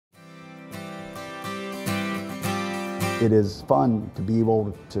It is fun to be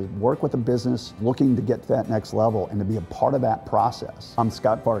able to work with a business looking to get to that next level and to be a part of that process. I'm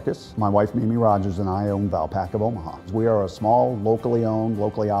Scott Farkas. My wife Mimi Rogers and I own Valpak of Omaha. We are a small, locally owned,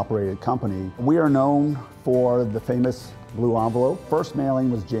 locally operated company. We are known for the famous blue envelope. First mailing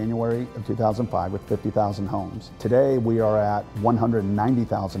was January of 2005 with 50,000 homes. Today we are at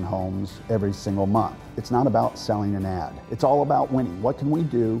 190,000 homes every single month. It's not about selling an ad. It's all about winning. What can we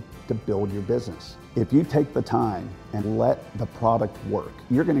do to build your business? If you take the time and let the product work,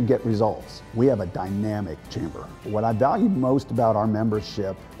 you're going to get results. We have a dynamic chamber. What I value most about our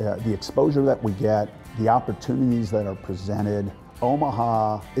membership, the exposure that we get, the opportunities that are presented.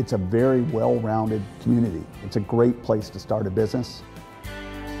 Omaha, it's a very well-rounded community. It's a great place to start a business.